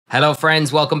Hello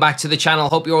friends, welcome back to the channel.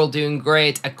 Hope you're all doing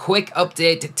great. A quick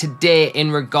update today in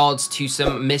regards to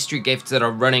some mystery gifts that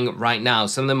are running right now.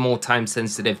 Some of them more time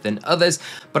sensitive than others,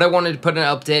 but I wanted to put an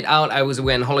update out. I was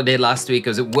away on holiday last week.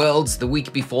 I was at Worlds the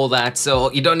week before that, so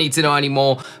you don't need to know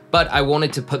anymore, but I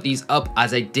wanted to put these up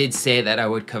as I did say that I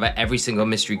would cover every single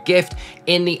mystery gift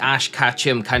in the Ash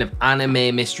Ketchum kind of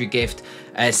anime mystery gift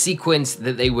sequence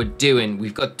that they were doing.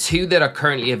 We've got two that are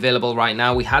currently available right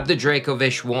now. We had the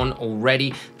Dracovish one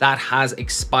already. That has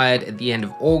expired at the end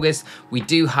of August. We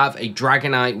do have a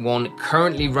Dragonite one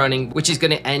currently running, which is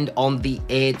going to end on the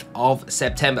 8th of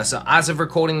September. So as of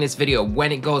recording this video,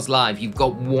 when it goes live, you've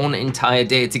got one entire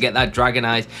day to get that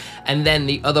Dragonite. And then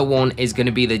the other one is going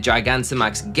to be the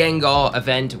Gigantamax Gengar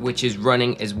event, which is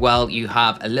running as well. You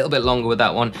have a little bit longer with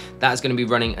that one. That's going to be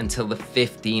running until the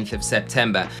 15th of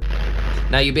September.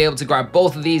 Now you'll be able to grab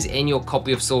both of these in your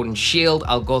copy of Sword and Shield.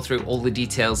 I'll go through all the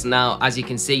details now. As you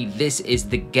can see, this is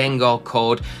the Gengar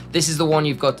code. This is the one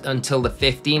you've got until the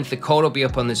 15th. The code will be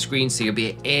up on the screen, so you'll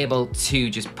be able to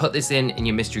just put this in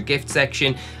your mystery gift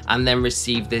section and then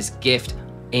receive this gift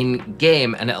in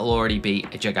game, and it'll already be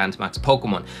a Gigantamax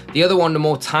Pokemon. The other one, the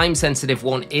more time sensitive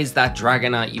one, is that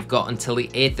Dragonite. You've got until the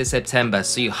 8th of September,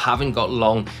 so you haven't got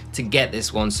long to get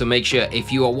this one. So make sure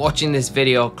if you are watching this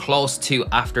video close to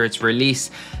after its release,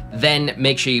 then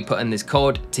make sure you put in this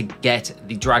code to get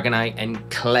the Dragonite and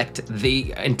collect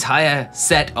the entire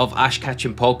set of Ash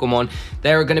Ketchum Pokemon.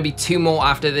 There are going to be two more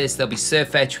after this. There'll be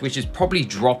Surfetch, which is probably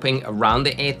dropping around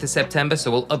the 8th of September,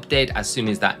 so we'll update as soon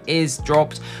as that is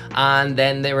dropped. And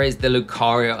then there is the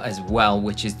Lucario as well,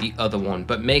 which is the other one.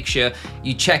 But make sure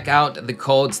you check out the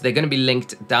codes. They're going to be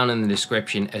linked down in the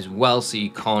description as well, so you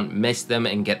can't miss them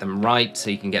and get them right, so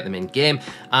you can get them in game.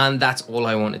 And that's all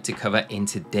I wanted to cover in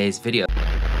today's video.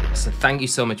 So thank you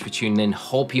so much for tuning in.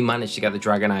 Hope you managed to get the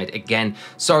Dragonite. Again,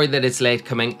 sorry that it's late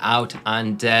coming out,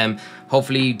 and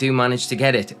hopefully you do manage to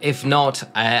get it. If not,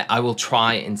 I will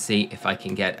try and see if I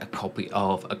can get a copy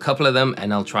of a couple of them,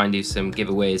 and I'll try and do some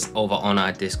giveaways over on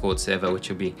our Discord server, which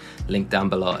will be linked down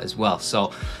below as well.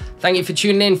 So thank you for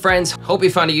tuning in, friends. Hope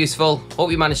you found it useful.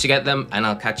 Hope you managed to get them, and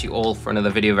I'll catch you all for another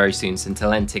video very soon. So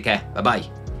until then, take care.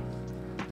 Bye-bye.